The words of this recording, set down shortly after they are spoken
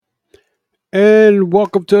And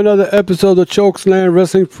welcome to another episode of Chokesland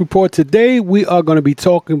Wrestling Report. Today we are going to be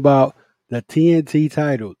talking about the TNT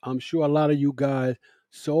title. I'm sure a lot of you guys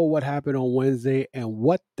saw what happened on Wednesday and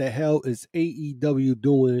what the hell is AEW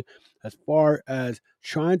doing as far as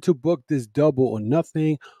trying to book this double or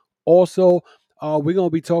nothing. Also, we're going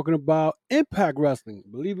to be talking about Impact Wrestling.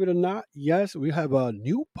 Believe it or not, yes, we have a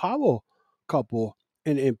new power couple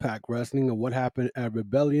in Impact Wrestling and what happened at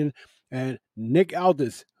Rebellion and Nick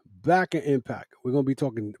Aldis back in Impact. We're going to be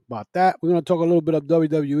talking about that. We're going to talk a little bit of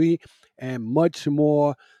WWE and much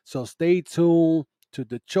more. So stay tuned to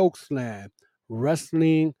the Chokeslam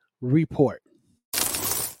Wrestling Report.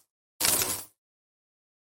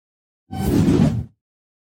 We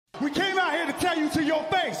came out here to tell you to your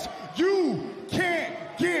face, you can't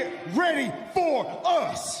get ready for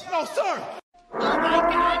us. No, sir. Oh my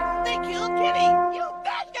God! They killed Kenny! You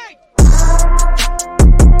bastard!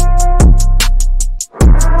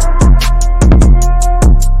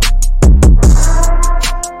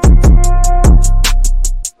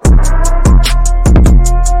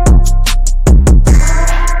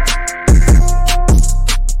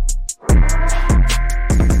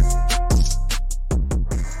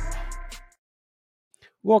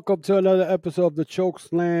 Welcome to another episode of the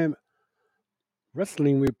Chokeslam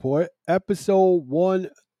Wrestling Report, episode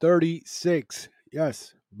 136.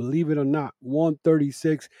 Yes, believe it or not,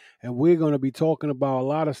 136. And we're going to be talking about a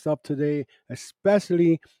lot of stuff today,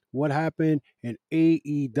 especially what happened in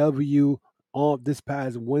AEW on this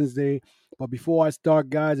past Wednesday. But before I start,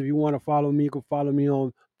 guys, if you want to follow me, you can follow me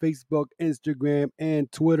on Facebook, Instagram, and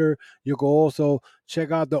Twitter. You can also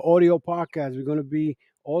check out the audio podcast. We're going to be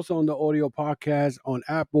also on the audio podcast on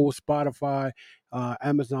Apple, Spotify,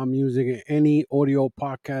 Amazon Music, and any audio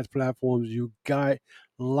podcast platforms you got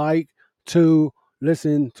like to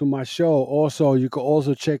listen to my show. Also, you can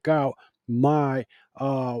also check out my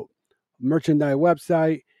merchandise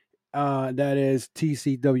website. That is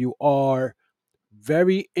TCWR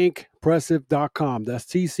veryimpressive.com. That's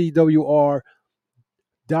TCWR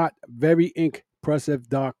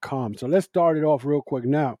veryimpressive.com. So let's start it off real quick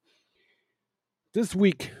now. This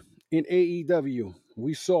week in AEW,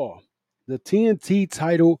 we saw the TNT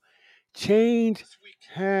title change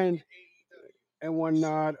hand and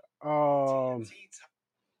whatnot. Oh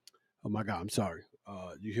my God, I'm sorry.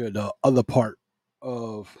 You hear the other part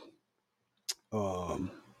of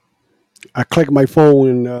um, I click my phone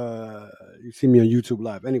and you see me on YouTube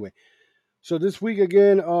Live. Anyway, so this week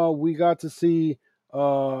again, we got to see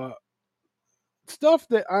uh, stuff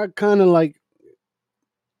that I kind of like.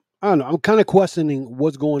 I don't know. I'm kind of questioning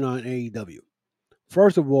what's going on in AEW.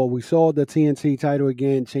 First of all, we saw the TNT title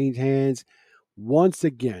again change hands once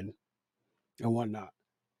again and whatnot.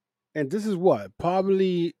 And this is what,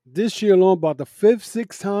 probably this year alone, about the fifth,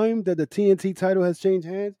 sixth time that the TNT title has changed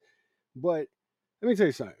hands. But let me tell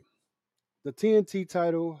you something. The TNT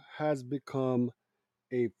title has become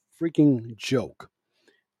a freaking joke.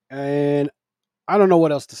 And I don't know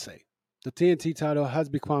what else to say. The TNT title has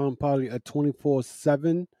become probably a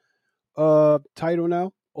 24/7 title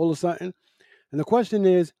now, all of a sudden. And the question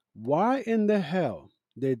is, why in the hell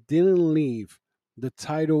they didn't leave the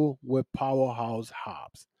title with Powerhouse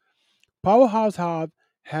Hobbs? Powerhouse Hobbs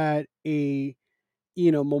had a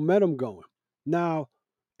momentum going. Now,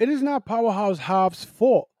 it is not Powerhouse Hobbs'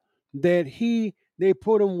 fault that they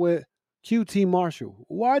put him with QT Marshall.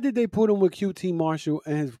 Why did they put him with QT Marshall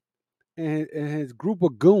and his group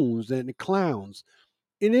of goons and clowns?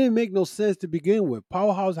 It didn't make no sense to begin with.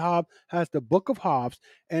 Powerhouse Hobbs has the Book of Hobbs,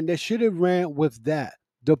 and they should have ran with that,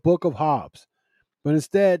 the Book of Hobbs. But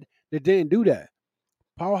instead, they didn't do that.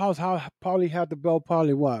 Powerhouse Hobbs probably had the belt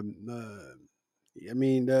probably what? The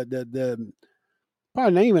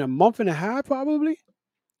probably not even a month and a half, probably,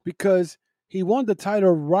 because he won the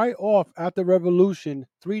title right off after Revolution,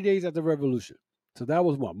 3 days after Revolution. So that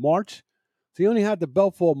was what, March? So he only had the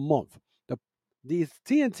belt for a month. The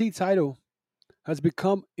TNT title has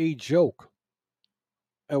become a joke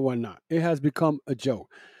and whatnot. It has become a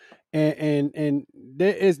joke. And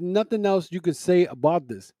there is nothing else you can say about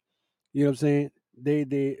this. You know what I'm saying?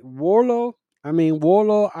 They Warlow,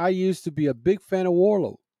 Warlow, I used to be a big fan of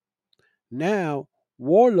Warlow. Now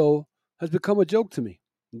Warlow has become a joke to me.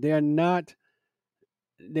 They're not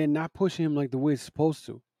they're not pushing him like the way it's supposed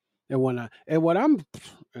to. And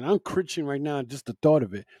I'm cringing right now just the thought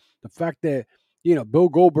of it. The fact that Bill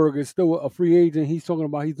Goldberg is still a free agent. He's talking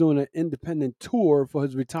about he's doing an independent tour for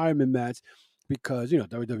his retirement match because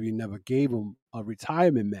WWE never gave him a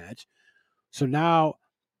retirement match. So now,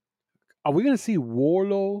 are we going to see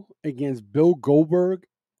Warlow against Bill Goldberg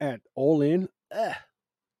at All In?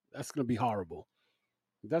 That's going to be horrible.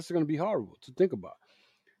 That's going to be horrible to think about.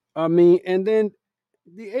 I mean, and then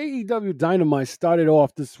the AEW Dynamite started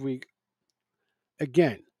off this week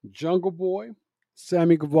again. Jungle Boy,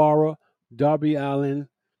 Sammy Guevara, Darby Allin,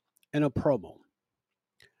 and a promo.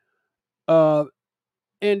 Uh,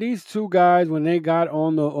 and these two guys, when they got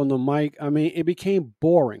on the mic, I mean, it became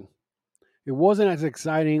boring. It wasn't as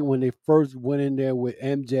exciting when they first went in there with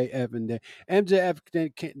MJF, and then MJF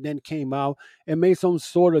then came out and made some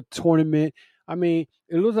sort of tournament. I mean,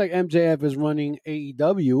 it looks like MJF is running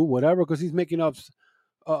AEW, whatever, because he's making up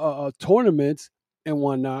tournaments and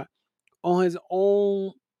whatnot on his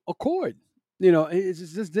own accord. You know, it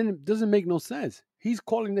just didn't doesn't make no sense. He's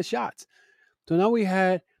calling the shots. So now we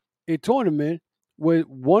had a tournament with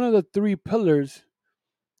one of the three pillars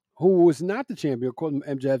who was not the champion, according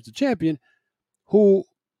to MJF's the champion, who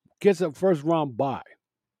gets a first round bye.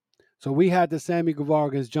 So we had the Sammy Guevara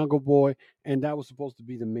against Jungle Boy, and that was supposed to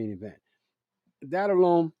be the main event. That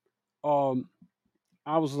alone, um,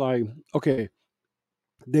 I was like, okay,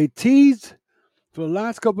 they teased for the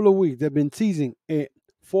last couple of weeks. They've been teasing a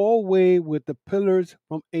four-way with the pillars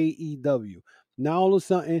from AEW. Now all of a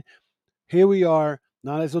sudden, here we are.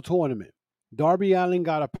 Now there's a tournament. Darby Allin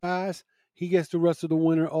got a pass. He gets the rest of the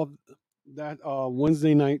winner of that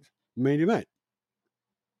Wednesday night main event.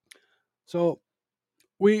 So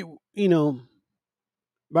we, you know,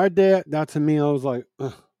 right there, that to me, I was like,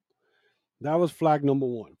 ugh. That was flag number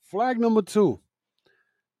one. Flag number two,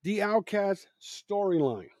 the Outcast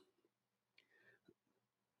storyline.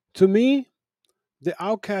 To me, the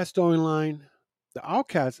Outcast storyline, the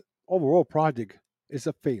Outcast overall project is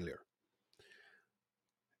a failure.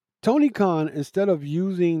 Tony Khan, instead of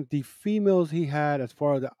using the females he had as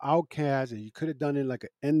far as the Outcast, and you could have done it like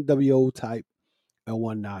an NWO type and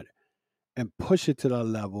whatnot, and push it to that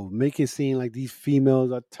level, make it seem like these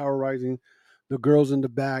females are terrorizing the girls in the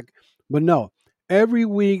back. But no, every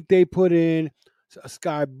week they put in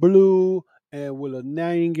Sky Blue and Willow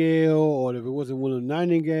Nightingale, or if it wasn't Willow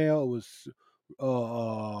Nightingale, it was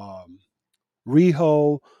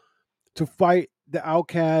Riho to fight the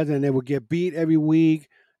Outcast, and they would get beat every week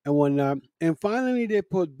and whatnot. And finally, they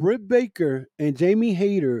put Britt Baker and Jamie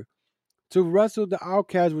Hayter to wrestle the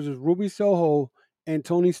Outcast, which is Ruby Soho and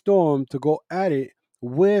Tony Storm, to go at it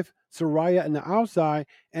with Saraya on the outside.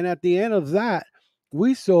 And at the end of that,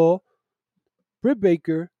 we saw Britt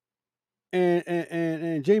Baker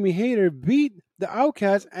and Jamie Hayter beat the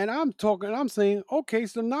Outcast. And I'm saying, okay,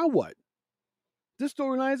 so now what? This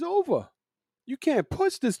storyline is over. You can't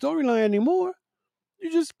push this storyline anymore.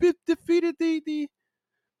 You just defeated the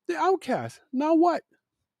Outcast. Now what?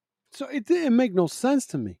 So it didn't make no sense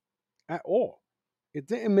to me at all. It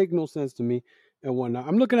didn't make no sense to me and whatnot.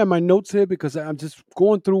 I'm looking at my notes here because I'm just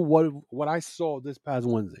going through what I saw this past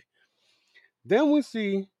Wednesday. Then we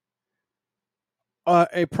see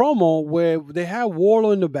a promo where they have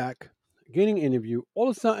Warlow in the back getting interviewed. All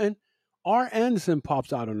of a sudden, R. Anderson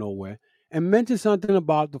pops out of nowhere and mentions something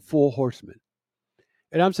about the Four Horsemen.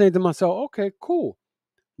 And I'm saying to myself, okay, cool.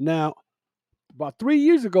 Now, about 3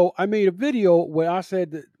 years ago, I made a video where I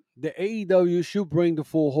said that the AEW should bring the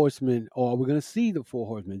Four Horsemen, or we're going to see the Four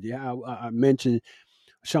Horsemen. Yeah, I mentioned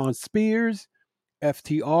Sean Spears,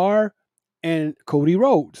 FTR, and Cody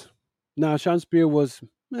Rhodes. Now, Sean Spears was,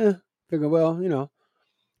 figure, well,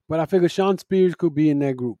 but I figured Sean Spears could be in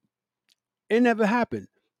that group. It never happened.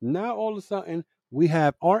 Now, all of a sudden, we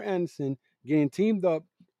have R. Anderson getting teamed up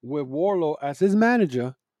with Warlow as his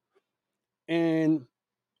manager, and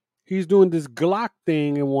he's doing this Glock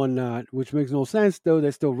thing and whatnot, which makes no sense, though.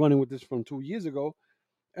 They're still running with this from 2 years ago.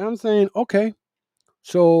 And I'm saying, okay,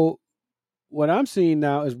 so what I'm seeing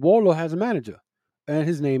now is Warlow has a manager, and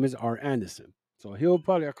his name is R. Anderson. So he'll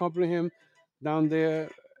probably accompany him down there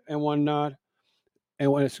and whatnot.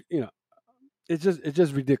 And when it's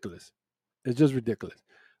just ridiculous. It's just ridiculous.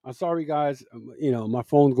 I'm sorry, guys. My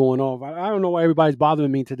phone's going off. I don't know why everybody's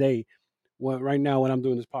bothering me today, right now when I'm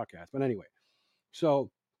doing this podcast. But anyway, so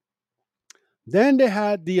then they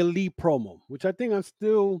had the Elite promo, which I think I'm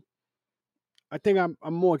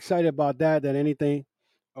more excited about that than anything.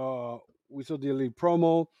 Uh, we saw the Elite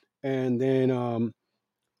promo, and then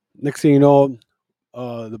next thing you know,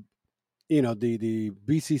 the the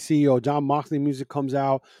BCC or John Moxley music comes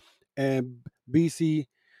out, and BC,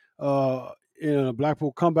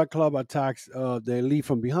 Blackpool Combat Club attacks the Elite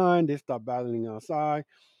from behind. They start battling outside,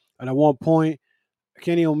 and at one point,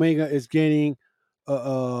 Kenny Omega is getting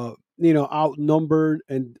outnumbered,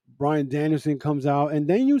 and Brian Danielson comes out, and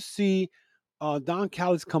then you see Don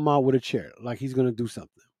Callis come out with a chair, like he's gonna do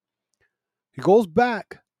something. He goes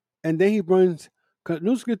back, and then he brings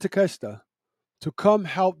Kanusuke Takeshita to come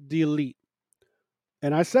help the Elite.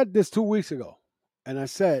 And I said this 2 weeks ago, and I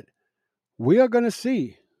said we are gonna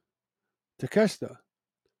see Takeshita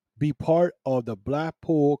be part of the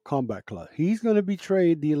Blackpool Combat Club. He's going to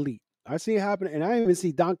betray the Elite. I see it happening, and I even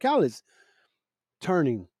see Don Callis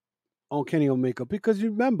turning on Kenny Omega because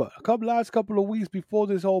you remember last couple of weeks before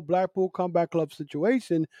this whole Blackpool Combat Club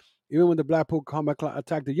situation, even when the Blackpool Combat Club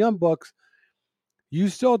attacked the Young Bucks, you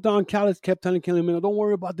saw Don Callis kept telling Kenny Omega, "Don't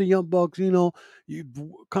worry about the Young Bucks, you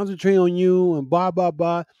concentrate on you and blah blah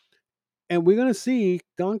blah." And we're gonna see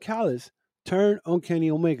Don Callis turn on Kenny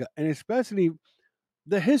Omega, and especially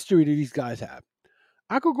the history that these guys have.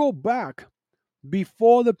 I could go back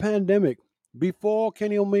before the pandemic, before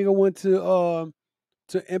Kenny Omega went to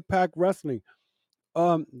Impact Wrestling.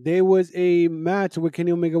 There was a match where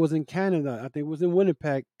Kenny Omega was in Canada. I think it was in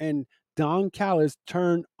Winnipeg, and Don Callis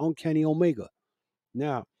turned on Kenny Omega.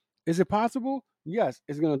 Now, is it possible? Yes,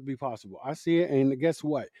 it's going to be possible. I see it, and guess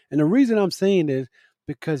what? And the reason I'm saying is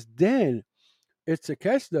because then it's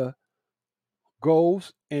Takeshita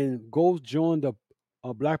goes join the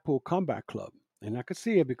Blackpool Combat Club, and I could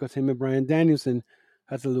see it because him and Brian Danielson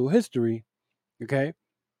has a little history. Okay,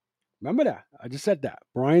 remember that I just said that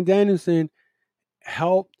Brian Danielson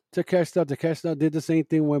helped Takeshita. Takeshita did the same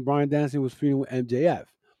thing when Brian Danielson was feuding with MJF.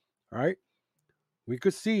 Right? We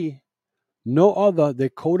could see no other than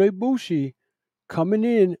Kota Ibushi coming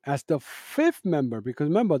in as the fifth member because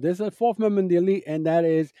remember there's a fourth member in the Elite, and that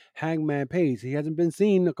is Hangman Page. He hasn't been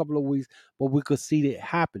seen in a couple of weeks, but we could see it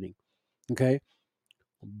happening. Okay,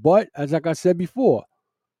 but as like I said before,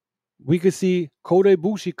 we could see Kota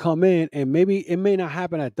Ibushi come in, and maybe it may not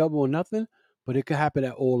happen at Double or Nothing, but it could happen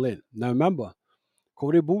at All In. Now remember,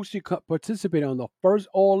 Kota Ibushi participated on the first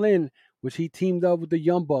All In, which he teamed up with the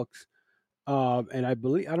Young Bucks. And I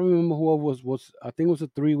believe I don't remember who it was. I think it was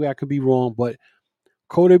a three-way. I could be wrong, but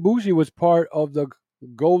Kota Ibushi was part of the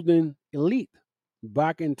Golden Elite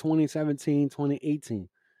back in 2017, 2018.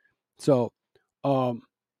 So, um,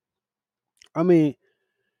 I mean,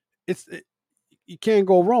 you can't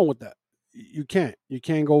go wrong with that. You can't. You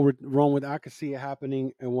can't go wrong with. I could see it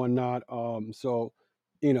happening and whatnot. So,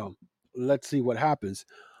 you know, let's see what happens.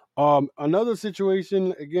 Another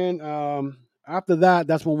situation again. After that,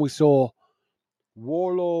 that's when we saw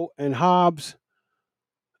Warlow and Hobbs,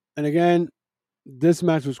 and again, this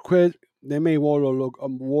match was quick. They made Warlow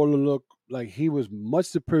look like he was much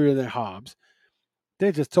superior than Hobbs.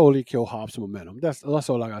 They just totally killed Hobbs' momentum. That's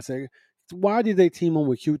all I gotta say. Why did they team him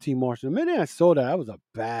with QT Marshall? The minute I saw that, that was a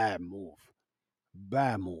bad move.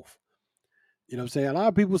 Bad move. You know what I'm saying? A lot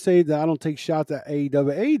of people say that I don't take shots at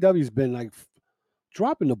AEW. AEW's been like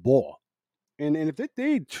dropping the ball. And if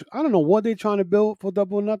I don't know what they're trying to build for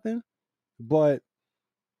Double or Nothing, but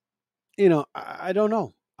I don't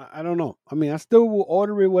know. I don't know. I mean, I still will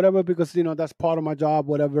order it, whatever, because that's part of my job,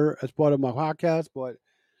 whatever, as part of my podcast. But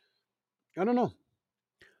I don't know.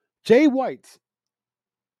 Jay White's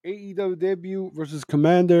AEW debut versus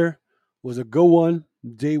Commander was a good one.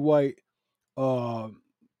 Jay White uh,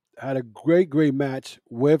 had a great match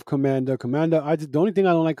with Commander. Commander, the only thing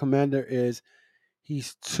I don't like Commander is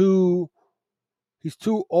he's too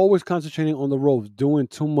always concentrating on the ropes, doing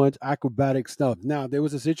too much acrobatic stuff. Now there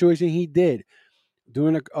was a situation he did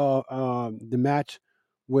during the match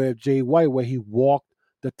with Jay White where he walked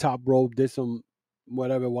the top rope, did some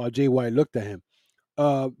whatever while Jay White looked at him.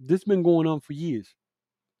 This been going on for years.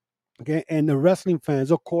 Okay, and the wrestling fans,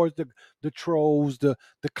 of course, the trolls, the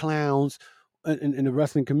clowns in the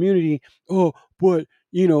wrestling community. Oh, but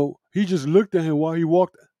he just looked at him while he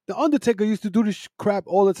walked. The Undertaker used to do this crap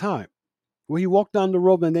all the time, where he walked down the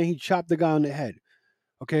rope and then he chopped the guy on the head.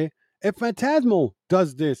 Okay, and Phantasmo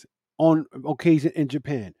does this on occasion in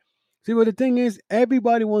Japan. See, but the thing is,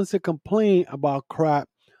 everybody wants to complain about crap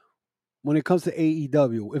when it comes to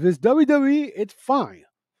AEW. If it's WWE, it's fine.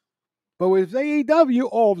 But with AEW,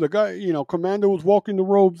 oh, the guy, Commander was walking the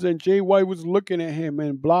ropes and Jay White was looking at him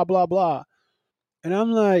and blah, blah, blah. And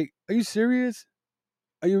I'm like, are you serious?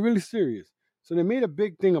 Are you really serious? So they made a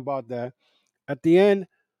big thing about that. At the end,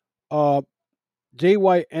 uh, Jay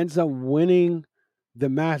White ends up winning the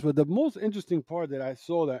match. But the most interesting part that I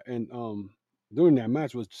saw that and during that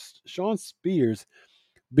match was Sean Spears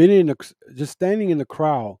being just standing in the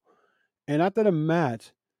crowd. And after the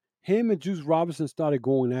match, him and Juice Robinson started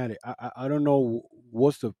going at it. I don't know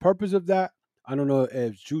what's the purpose of that. I don't know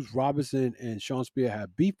if Juice Robinson and Sean Spears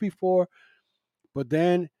had beef before, but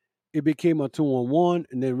then it became a 2-on-1,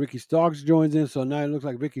 and then Ricky Starks joins in. So now it looks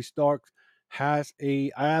like Ricky Starks has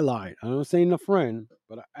a ally. I'm not saying a friend,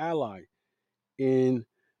 but an ally in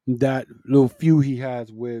that little feud he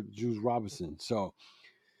has with Juice Robinson. So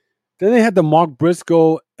then they had the Mark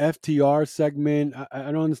Briscoe FTR segment.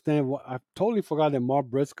 I don't understand what I totally forgot that Mark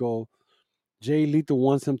Briscoe, Jay Lethal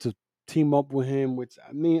wants him to team up with him, which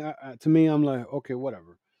I mean, to me, I'm like, okay,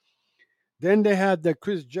 whatever. Then they had the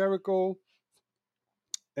Chris Jericho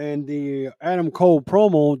and the Adam Cole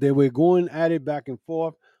promo. They were going at it back and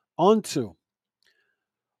forth until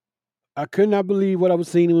I could not believe what I was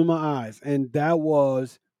seeing with my eyes, and that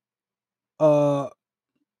was uh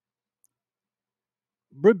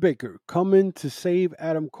Britt Baker coming to save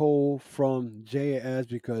Adam Cole from JAS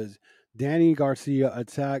because Danny Garcia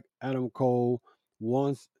attacked Adam Cole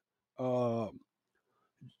once. Uh,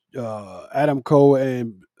 Adam Cole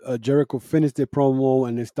and Jericho finished their promo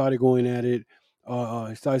and they started going at it.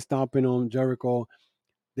 He started stomping on Jericho.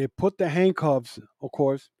 They put the handcuffs, of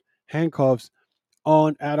course, handcuffs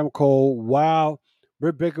on Adam Cole while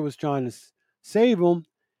Britt Baker was trying to save him.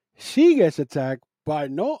 She gets attacked by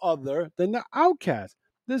no other than the Outcast,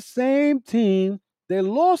 the same team they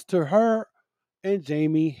lost to her and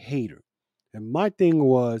Jamie Hayter. And my thing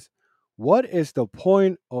was, what is the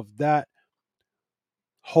point of that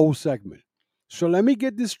whole segment? So let me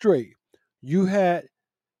get this straight. You had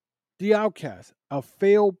the Outcast, a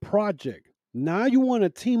failed project. Now you want to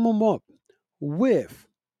team them up with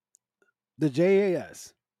the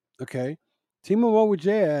JAS. Okay? Team them up with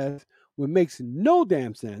JAS, which makes no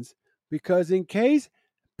damn sense because in case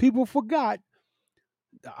people forgot,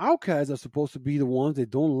 the Outcasts are supposed to be the ones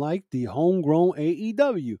that don't like the homegrown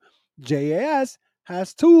AEW. JAS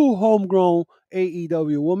has two homegrown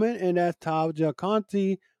AEW women, and that's Taja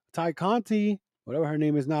Conti, Ty Conti, whatever her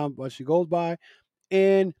name is now, what she goes by,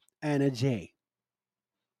 and Anna Jay.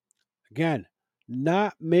 Again,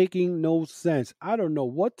 not making no sense. I don't know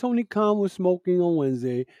what Tony Khan was smoking on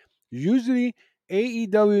Wednesday. Usually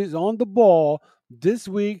AEW is on the ball. This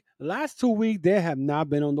week, last 2 weeks, they have not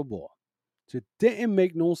been on the ball. So it didn't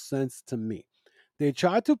make no sense to me. They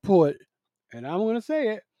tried to put, and I'm going to say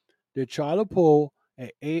it, they tried to pull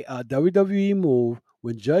a WWE move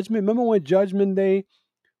with Judgment. Remember when Judgment Day,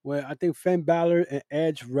 where I think Finn Balor and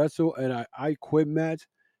Edge wrestled in an I Quit match,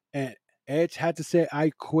 and Edge had to say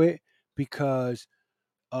I quit because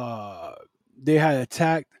uh, they had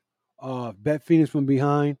attacked Beth Phoenix from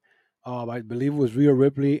behind. I believe it was Rhea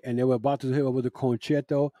Ripley, and they were about to hit her with the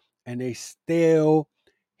concerto, and they still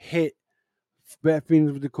hit Beth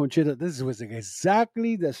Phoenix with the concerto. This was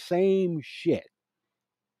exactly the same shit,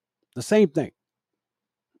 the same thing.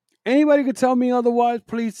 Anybody could tell me otherwise,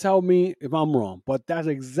 please tell me if I'm wrong. But that's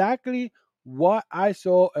exactly what I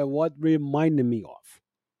saw and what reminded me of.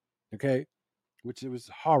 Okay? Which it was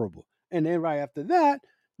horrible. And then right after that,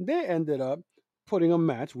 they ended up putting a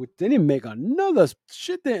match which didn't make another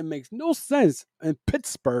shit didn't make no sense in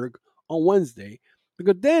Pittsburgh on Wednesday.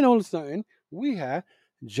 Because then all of a sudden we had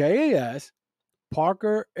JAS,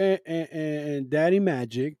 Parker, and Daddy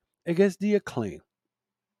Magic against the Acclaim.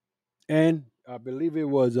 And I believe it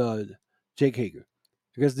was Jake Hager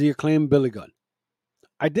against the Acclaim Billy Gunn.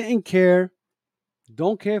 I didn't care.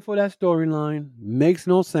 Don't care for that storyline. Makes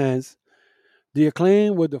no sense. The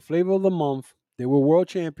Acclaim were the flavor of the month. They were world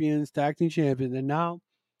champions, tag team champions, and now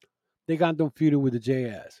they got them feuding with the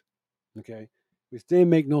JS. Okay, which didn't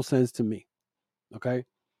make no sense to me. Okay,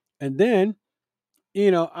 and then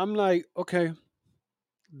I'm like, okay,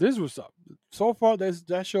 this was up. So far,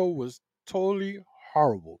 that show was totally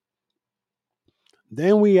horrible.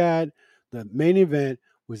 Then we had the main event,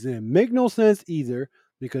 which didn't make no sense either,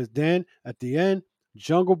 because then at the end,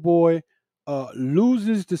 Jungle Boy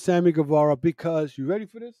loses to Sammy Guevara because you ready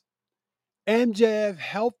for this? MJF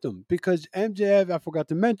helped him because MJF. I forgot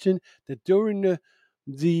to mention that during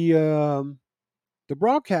the um, the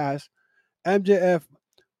broadcast, MJF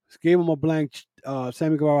gave him a blank,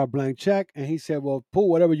 Sammy Guevara a blank check, and he said, "Well, put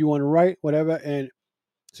whatever you want to write, whatever." And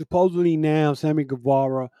supposedly now Sammy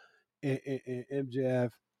Guevara and MJF,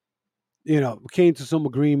 came to some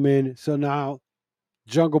agreement. So now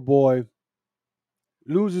Jungle Boy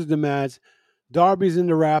loses the match. Darby's in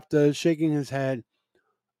the rafters, shaking his head.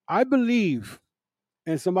 I believe,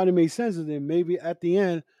 and somebody made sense of it. Maybe at the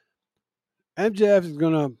end MJF is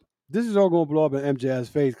gonna. This is all gonna blow up in MJF's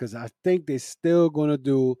face because I think they're still gonna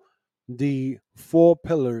do the four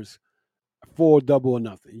pillars for Double or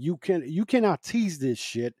Nothing. You cannot tease this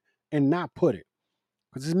shit and not put it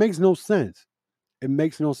because it makes no sense. It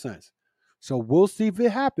makes no sense. So we'll see if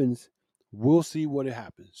it happens. We'll see what it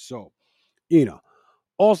happens. So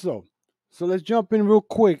also, so let's jump in real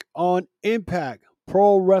quick on Impact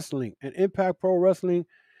Pro Wrestling and Impact Pro Wrestling.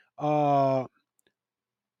 Uh,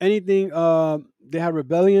 anything they had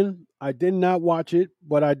Rebellion. I did not watch it,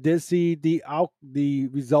 but I did see the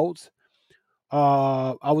results.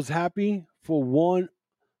 I was happy for one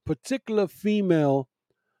particular female,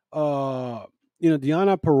 Diana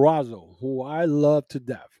Perrazzo, who I love to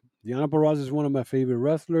death. Diana Perrazzo is one of my favorite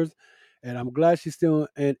wrestlers, and I'm glad she's still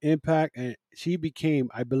in Impact. And she became,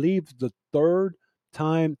 I believe, the third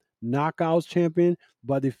time Knockouts champion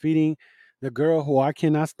by defeating the girl who I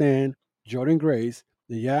cannot stand, Jordan Grace.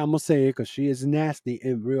 And yeah, I'm gonna say it because she is nasty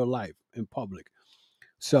in real life, in public.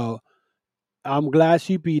 So I'm glad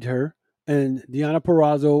she beat her. And Deanna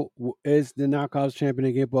Perrazzo is the Knockouts champion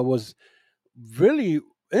again. But was really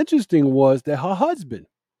interesting was that her husband,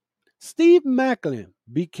 Steve Macklin,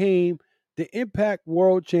 became the Impact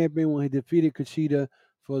World Champion when he defeated Kushida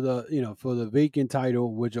for the for the vacant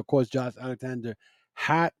title, which of course Josh Alexander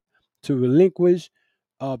had to relinquish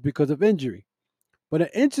because of injury. But an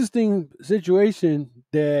interesting situation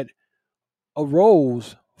that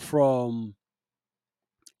arose from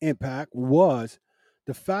Impact was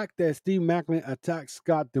the fact that Steve Macklin attacked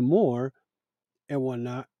Scott Demore and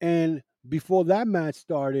whatnot. And before that match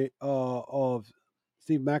started, of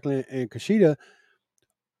Steve Macklin and Kushida,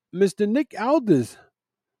 Mr. Nick Aldis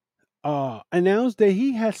announced that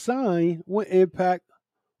he had signed with Impact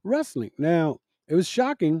Wrestling. Now, it was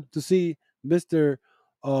shocking to see Mr.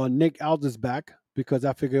 Nick Aldis back because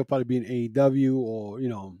I figured he'll probably be in AEW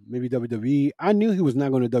or, maybe WWE. I knew he was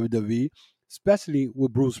not going to WWE, especially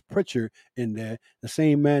with Bruce Pritchard in there, the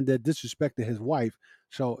same man that disrespected his wife.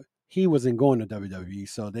 So he wasn't going to WWE.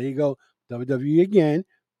 So there you go, WWE again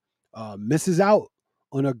misses out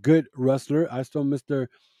on a good wrestler. I saw Mr.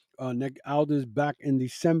 Nick Aldis back in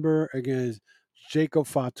December against Jacob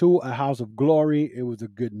Fatu at House of Glory. It was a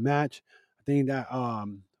good match. I think that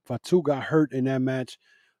Fatu got hurt in that match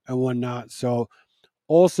and whatnot. So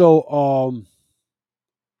also,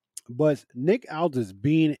 but Nick Aldis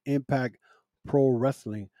being Impact Pro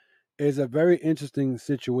Wrestling is a very interesting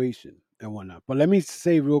situation and whatnot. But let me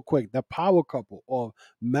say real quick, the power couple of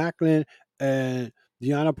Macklin and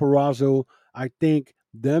Deanna Perrazzo, I think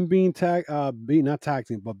them being being not tag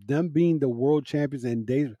team, but them being the world champions in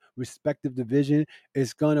their respective division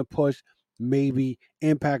is gonna push maybe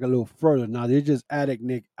Impact a little further. Now they just added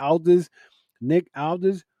Nick Aldis. Nick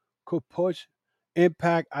Aldis could push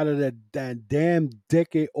Impact out of that damn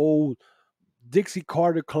decade old Dixie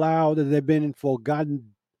Carter cloud that they've been in for God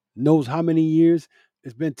knows how many years.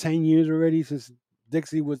 It's been 10 years already since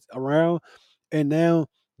Dixie was around. And now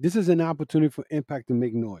this is an opportunity for Impact to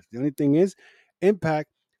make noise. The only thing is, Impact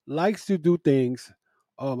likes to do things.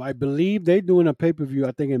 I believe they're doing a pay per view.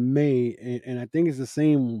 I think in May, and I think it's the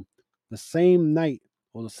same night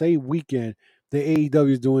or the same weekend the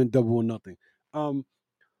AEW is doing Double or Nothing. Um,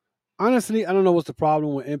 Honestly, I don't know what's the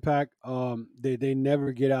problem with Impact. They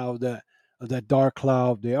never get out of that dark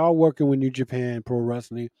cloud. They are working with New Japan Pro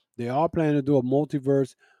Wrestling. They are planning to do a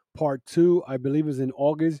multiverse part two. I believe is in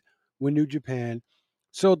August with New Japan.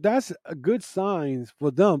 So that's a good sign for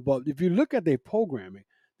them. But if you look at their programming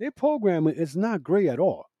is not great at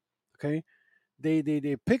all. Okay,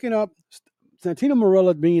 they're picking up Santino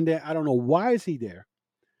Marella being there. I don't know why is he there.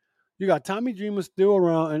 You got Tommy Dreamer still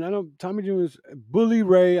around, and I know Tommy Dreamer's Bully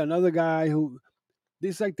Ray, another guy who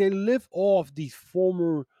it's like they live off these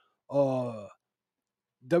former uh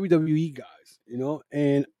WWE guys,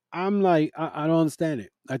 and I'm like, I don't understand it.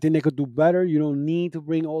 I think they could do better. You don't need to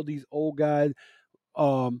bring all these old guys.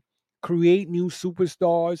 Um, Create new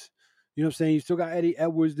superstars. You know what I'm saying? You still got Eddie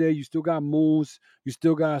Edwards there. You still got Moose. You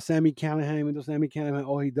still got Sammy Callahan. Even though Sammy Callahan,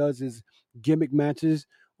 all he does is gimmick matches.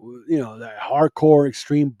 That hardcore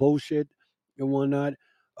extreme bullshit and whatnot.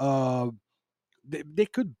 Uh, they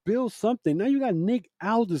could build something. Now you got Nick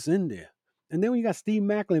Aldis in there. And then when you got Steve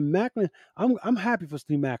Macklin, I'm happy for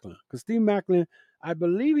Steve Macklin because Steve Macklin, I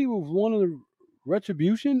believe he was one of the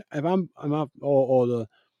Retribution, if I'm not, or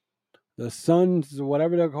the Sons, or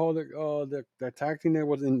whatever they're called, the tag team that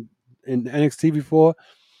was in NXT before.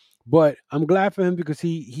 But I'm glad for him because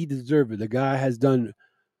he deserved it. The guy has done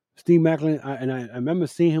Steve Macklin, I remember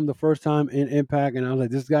seeing him the first time in Impact, and I was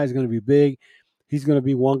like, this guy's going to be big. He's going to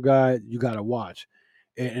be one guy you got to watch.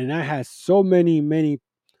 And I had so many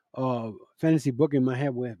fantasy book in my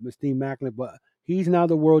head with Steve Macklin, but he's now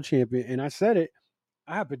the world champion. And I said it,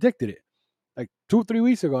 I had predicted it like 2 3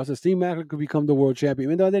 weeks ago. I said Steve Macklin could become the world champion,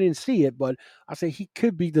 even though they didn't see it. But I said he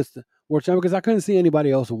could be the world champion because I couldn't see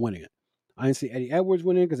anybody else winning it. I didn't see Eddie Edwards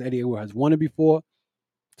winning because Eddie Edwards has won it before,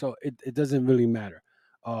 so it doesn't really matter.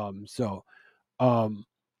 So um,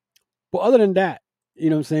 but other than that, you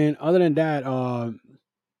know what I'm saying? Other than that,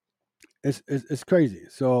 it's crazy.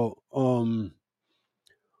 So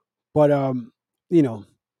but you know,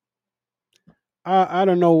 I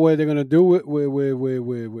don't know what they're gonna do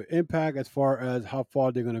with Impact as far as how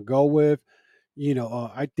far they're gonna go with.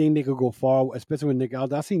 I think they could go far, especially with Nick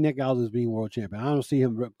Aldis. I see Nick Aldis being world champion. I don't see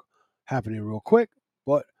him happening real quick,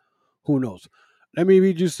 but who knows? Let me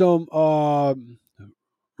read you some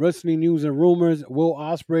wrestling news and rumors. Will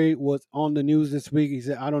Ospreay was on the news this week. He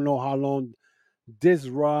said, I don't know how long this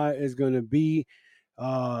ride is going to be.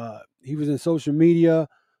 He was in social media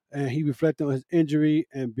and he reflected on his injury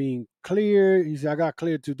and being cleared. He said, I got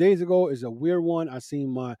cleared 2 days ago. It's a weird one. I seen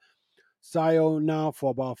my Sio now for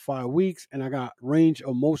about 5 weeks and I got range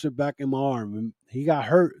of motion back in my arm. And he got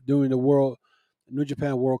hurt during the New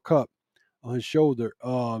Japan World Cup on his shoulder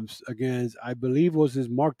against, I believe, was his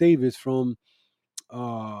uh, Mark Davis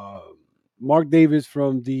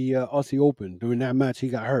from the Aussie Open. During that match, he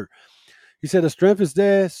got hurt. He said the strength is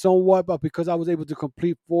there somewhat, but because I was able to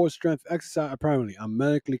complete 4 strength exercise, apparently I'm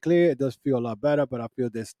medically clear. It does feel a lot better, but I feel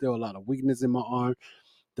there's still a lot of weakness in my arm.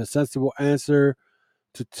 The sensible answer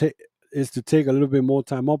to take is to take a little bit more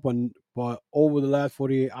time up on. But over the last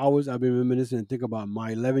 48 hours, I've been reminiscing and think about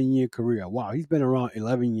my 11-year career. Wow, he's been around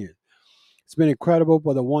 11 years. It's been incredible,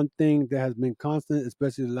 but the one thing that has been constant,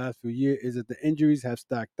 especially the last few years, is that the injuries have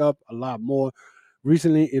stacked up a lot more.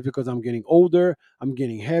 Recently, it's because I'm getting older, I'm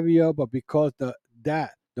getting heavier, but because the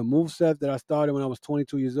move set that I started when I was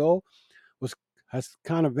 22 years old was has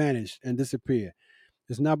kind of vanished and disappeared.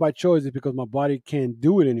 It's not by choice, it's because my body can't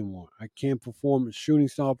do it anymore. I can't perform shooting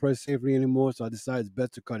star press safely anymore, so I decided it's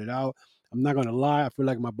best to cut it out. I'm not gonna lie, I feel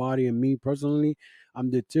like my body and me personally,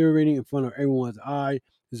 I'm deteriorating in front of everyone's eye.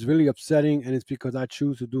 It's really upsetting, and it's because I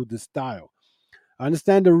choose to do this style. I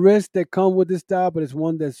understand the risks that come with this style, but it's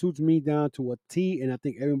one that suits me down to a T, and I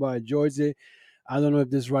think everybody enjoys it. I don't know if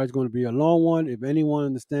this ride is going to be a long one. If anyone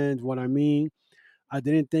understands what I mean, I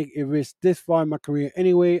didn't think it reached this far in my career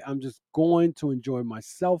anyway. I'm just going to enjoy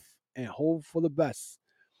myself and hope for the best.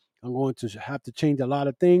 I'm going to have to change a lot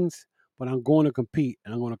of things, but I'm going to compete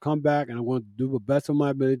and I'm going to come back and I'm going to do the best of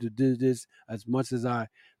my ability to do this as much as I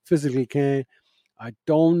physically can. I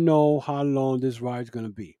don't know how long this ride is going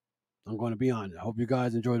to be. I'm going to be honest. I hope you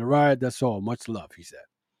guys enjoy the ride. That's all. Much love, he said.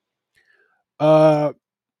 Uh,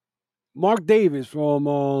 Mark Davis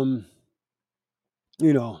from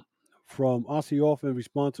you know, from Aussie off in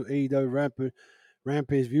response to AEW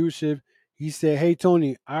Rampage viewership, he said, "Hey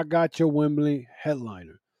Tony, I got your Wembley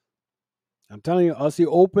headliner. I'm telling you, Aussie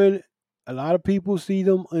Open. A lot of people see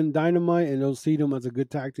them in Dynamite and they'll see them as a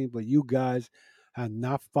good tag team, but you guys have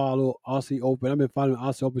not followed Aussie Open. I've been following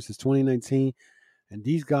Aussie Open since 2019, and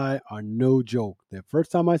these guys are no joke. The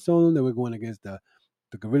first time I saw them, they were going against the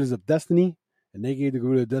Gorillas of Destiny, and they gave the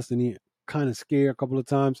Gorillas of Destiny kind of scare a couple of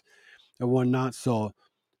times and whatnot. So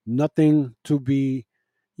nothing to be,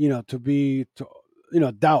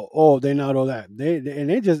 doubt. Oh, they're not all that.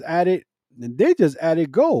 They just added. They just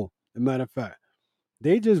added gold. As a matter of fact,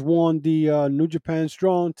 they just won the New Japan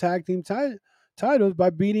Strong Tag Team titles by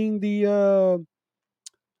beating the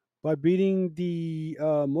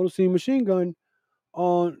Motor City Machine Gun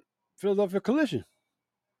on Philadelphia Collision.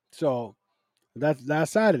 So that's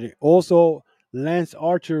last Saturday. Also, Lance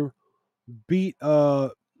Archer beat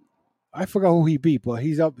I forgot who he beat, but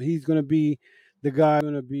he's up. He's gonna be the guy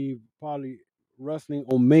gonna be probably wrestling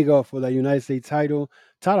Omega for the United States title.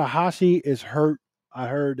 Tanahashi is hurt. I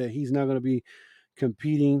heard that he's not gonna be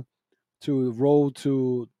competing to the road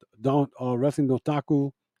to wrestling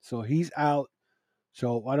Dontaku, so he's out.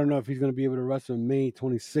 So I don't know if he's gonna be able to wrestle May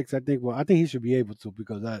 26th. I think. Well, I think he should be able to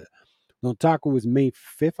because that Dontaku is May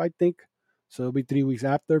 5th, I think. So it'll be 3 weeks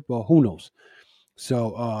after, but who knows?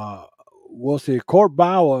 So we'll see. Court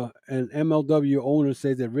Bauer, an MLW owner,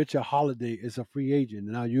 says that Richard Holiday is a free agent.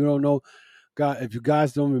 Now you don't know, God. If you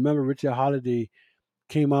guys don't remember, Richard Holiday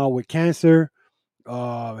came out with cancer.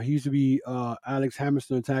 He used to be Alex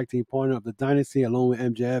Hammerstone tag team partner of the Dynasty, along with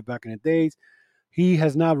MJF back in the days. He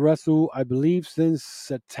has not wrestled, I believe, since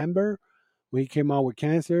September when he came out with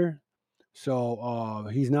cancer. So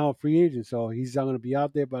he's now a free agent. So he's not going to be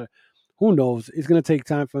out there. But who knows? It's going to take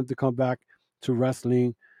time for him to come back to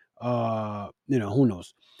wrestling. Who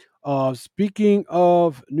knows? Speaking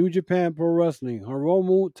of New Japan Pro Wrestling,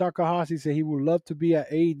 Hiromu Takahashi said he would love to be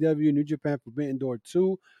at AEW New Japan Forbidden Door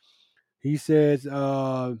 2. He says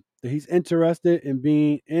that he's interested in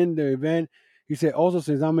being in the event. He said also,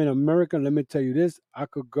 since I'm in America, let me tell you this, I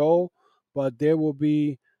could go, but there will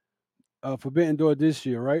be Forbidden Door this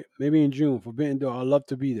year, right? Maybe in June. Forbidden Door. I'd love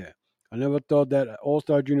to be there. I never thought that All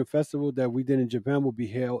Star Junior Festival that we did in Japan would be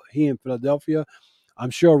held here in Philadelphia. I'm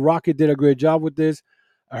sure Rocky did a great job with this.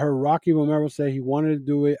 I heard Rocky Romero say he wanted to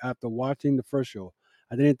do it after watching the first show.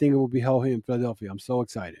 I didn't think it would be held here in Philadelphia. I'm so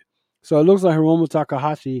excited. So it looks like Hiromu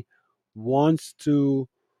Takahashi wants to,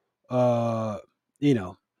 uh, you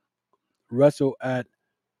know, wrestle at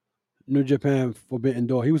New Japan Forbidden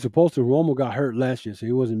Door. He was supposed to. Hiromu got hurt last year, so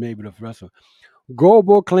he wasn't able to wrestle.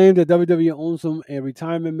 Goldberg claimed that WWE owns him a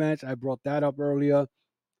retirement match. I brought that up earlier.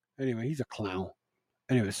 Anyway, he's a clown.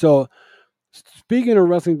 Anyway, so speaking of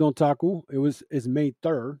wrestling Dontaku, it's May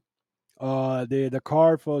 3rd. The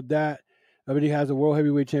card for that already has the World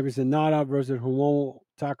Heavyweight Champion Sonata versus Hiromu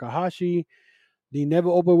Takahashi. The Never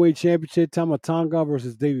Openweight Championship, Tamatanga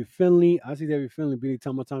versus David Finlay. I see David Finlay beating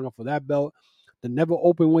Tamatanga for that belt. The Never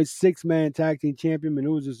Openweight Six-Man Tag Team Champion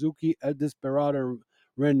Minoru Suzuki, Ed Desperado, and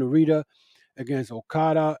Ren Narita against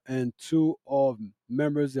Okada and two of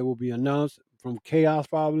members that will be announced from Chaos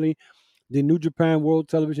probably. The New Japan World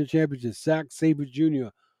Television Championship, Zack Sabre Jr.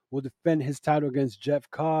 will defend his title against Jeff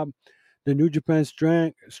Cobb. The New Japan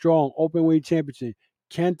Strong Openweight Championship,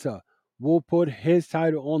 Kenta will put his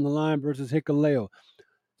title on the line versus Hikuleo.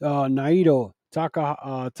 Naito,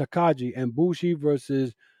 Takagi, and Bushi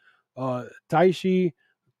versus Taishi,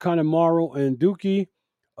 Kanemaru, and Duki.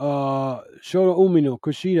 Shota Umino,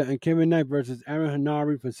 Kushida, and Kevin Knight versus Aaron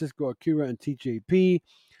Hanari, Francisco Akira, and TJP.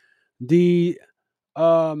 The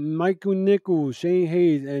Michael Nichols, Shane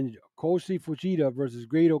Hayes, and Koshi Fujita versus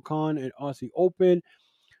Great Khan and Aussie Open.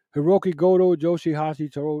 Hiroki Goto,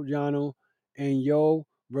 Yoshihashi Toru Yano, and Yo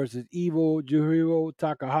versus Evil, Juhiro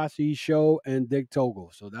Takahashi, Show, and Dick Togo.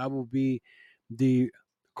 So that will be the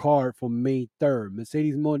card for May 3rd.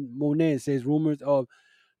 Mercedes Monet says rumors of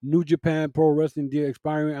New Japan Pro Wrestling deal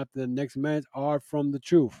expiring after the next match are from the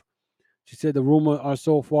truth. She said the rumors are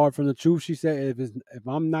so far from the truth. She said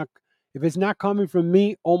if it's not coming from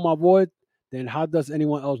me on my void, then how does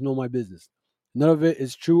anyone else know my business? None of it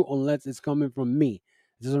is true unless it's coming from me.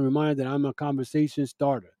 It's just a reminder that I'm a conversation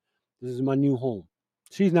starter. This is my new home.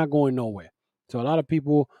 She's not going nowhere. So a lot of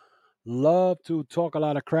people love to talk a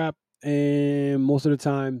lot of crap, and most of the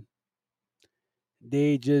time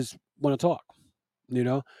they just want to talk. You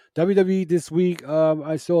know, WWE this week,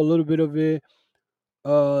 I saw a little bit of it.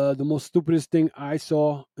 The most stupidest thing I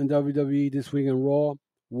saw in WWE this week in Raw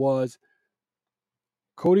was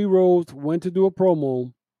Cody Rhodes went to do a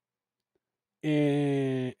promo,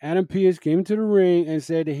 and Adam Pearce came to the ring and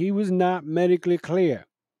said that he was not medically clear.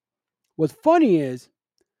 What's funny is,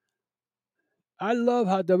 I love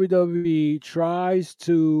how WWE tries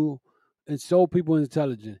to insult people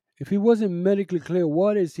intelligent. If he wasn't medically clear,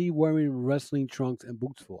 what is he wearing wrestling trunks and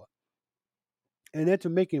boots for? And then to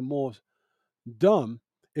make it more dumb,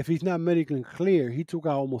 if he's not medically clear, he took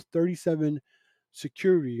out almost 37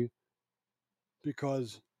 security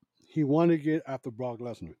because he wanted to get after Brock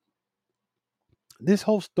Lesnar. This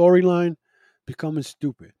whole storyline becoming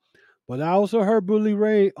stupid. But I also heard Bully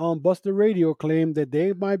Ray on Buster Radio claim that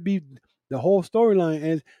they might be the whole storyline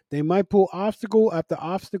is they might pull obstacle after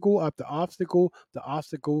obstacle after obstacle after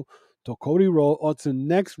obstacle to Cody Rhodes or to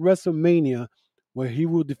next WrestleMania where he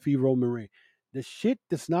will defeat Roman Reigns. The shit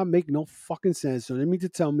does not make no fucking sense. So let me to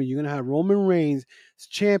tell me you're gonna have Roman Reigns as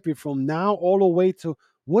champion from now all the way to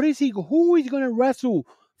what is he? Who is he gonna wrestle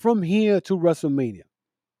from here to WrestleMania?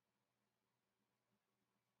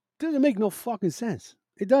 Doesn't make no fucking sense.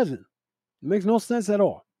 It doesn't. It makes no sense at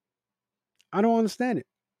all. I don't understand it.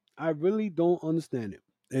 I really don't understand it.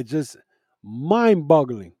 It's just mind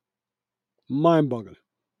boggling. Mind boggling.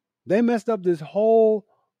 They messed up this whole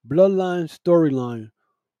bloodline storyline.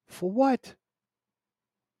 For what?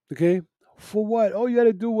 Okay? For what? All you had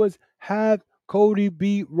to do was have Cody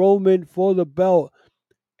beat Roman for the belt,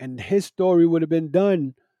 and his story would have been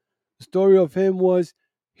done. The story of him was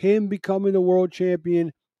him becoming the world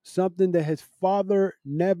champion, something that his father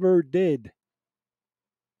never did.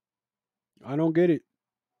 I don't get it.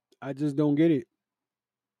 I just don't get it.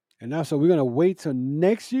 And now, so we're gonna wait till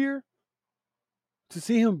next year to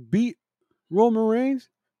see him beat Roman Reigns.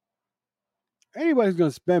 Anybody's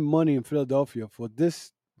gonna spend money in Philadelphia for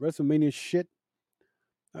this WrestleMania shit.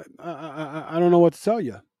 I don't know what to tell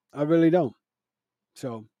you. I really don't.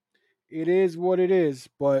 So it is what it is.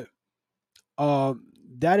 But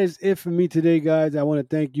that is it for me today, guys. I want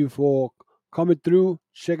to thank you for coming through,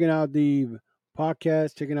 checking out the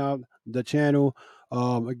podcast, checking out the channel.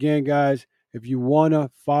 Again, guys, if you wanna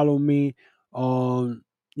follow me on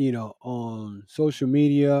on social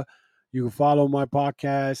media, you can follow my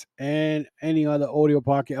podcast and any other audio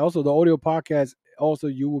podcast. Also, the audio podcast. Also,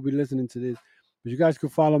 you will be listening to this, but you guys can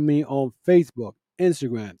follow me on Facebook,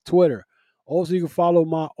 Instagram, Twitter. Also, you can follow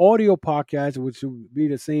my audio podcast, which will be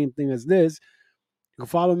the same thing as this. You can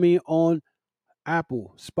follow me on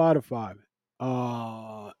Apple, Spotify,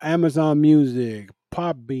 Amazon Music,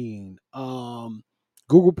 Podbean,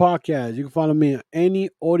 Google Podcasts. You can follow me on any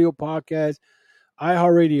audio podcast,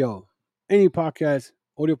 iHeartRadio, any podcast,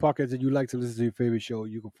 audio podcast that you like to listen to your favorite show.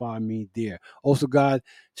 You can find me there. Also, guys,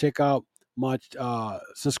 check out my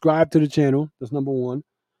subscribe to the channel. That's number one.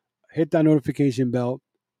 Hit that notification bell.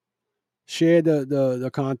 Share the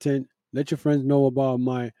content. Let your friends know about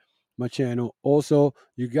my my channel. Also,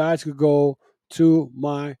 you guys could go to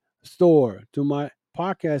my store, to my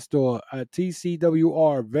podcast store at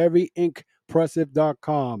TCWR Very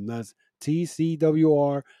Impressive.com. That's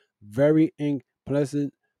TCWR Very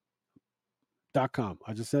Impressive.com.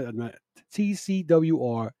 I just said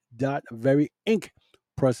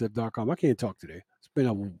TCWR.veryimpressive.com. I can't talk today. It's been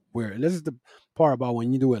a weird. And this is the part about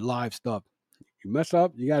when you do it live stuff. You mess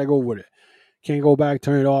up, you got to go with it. Can't go back,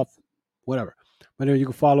 turn it off, whatever. But then you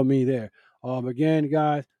can follow me there. Again,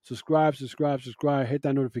 guys, subscribe. Hit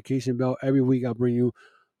that notification bell. Every week I bring you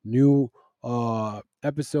new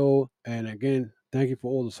episode. And again, thank you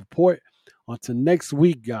for all the support. Until next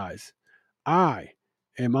week, guys, I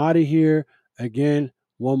am out of here. Again,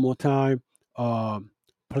 one more time.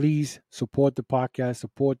 Please support the podcast,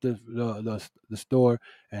 support the store,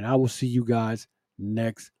 and I will see you guys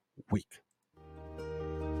next week.